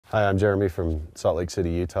Hi, I'm Jeremy from Salt Lake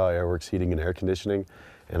City, Utah, Airworx Heating and Air Conditioning,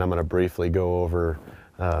 and I'm going to briefly go over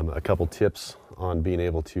a couple tips on being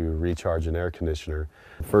able to recharge an air conditioner.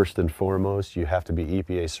 First and foremost, you have to be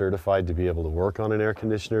EPA certified to be able to work on an air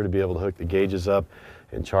conditioner, to be able to hook the gauges up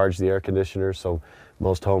and charge the air conditioner. So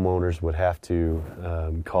most homeowners would have to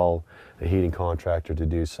call a heating contractor to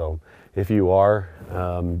do so. If you are,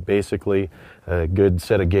 basically a good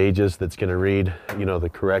set of gauges that's going to read, the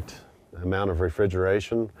correct amount of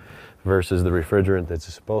refrigeration versus the refrigerant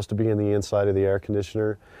that's supposed to be in the inside of the air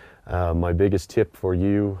conditioner. My biggest tip for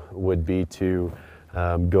you would be to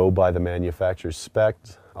go by the manufacturer's spec.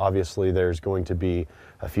 Obviously, there's going to be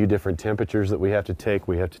a few different temperatures that we have to take.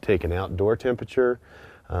 We have to take an outdoor temperature,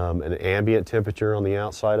 an ambient temperature on the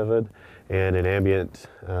outside of it, and an ambient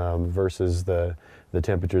versus the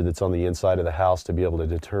temperature that's on the inside of the house to be able to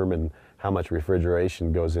determine how much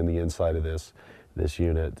refrigeration goes in the inside of this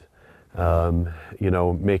unit.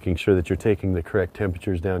 Making sure that you're taking the correct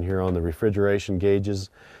temperatures down here on the refrigeration gauges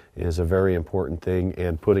is a very important thing,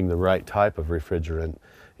 and putting the right type of refrigerant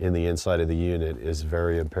in the inside of the unit is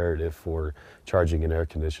very imperative for charging an air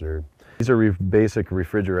conditioner. These are basic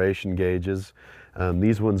refrigeration gauges.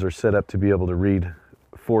 These ones are set up to be able to read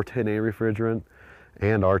 410A refrigerant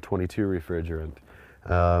and R22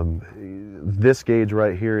 refrigerant. This gauge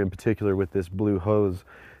right here in particular with this blue hose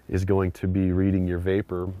is going to be reading your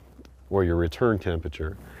vapor or your return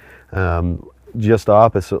temperature. Just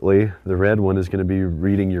oppositely, the red one is going to be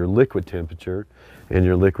reading your liquid temperature and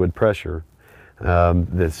your liquid pressure.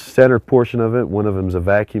 The center portion of it, one of them is a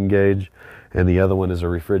vacuum gauge, and the other one is a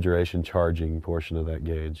refrigeration charging portion of that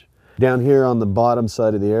gauge. Down here on the bottom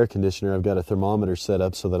side of the air conditioner, I've got a thermometer set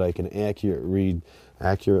up so that I can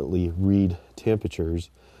accurately read temperatures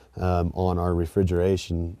on our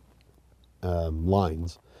refrigeration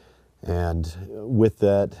lines. And with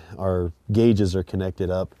that, our gauges are connected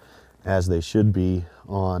up as they should be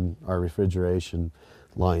on our refrigeration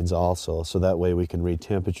lines also, so that way we can read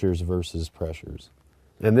temperatures versus pressures.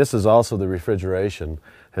 And this is also the refrigeration.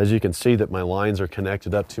 As you can see that my lines are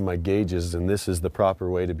connected up to my gauges, and this is the proper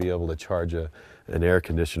way to be able to charge an air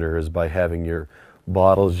conditioner, is by having your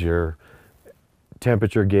bottles, your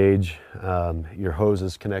temperature gauge, your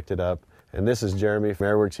hoses connected up. And this is Jeremy from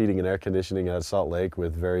Airworx Heating and Air Conditioning out of Salt Lake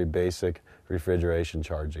with very basic refrigeration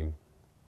charging.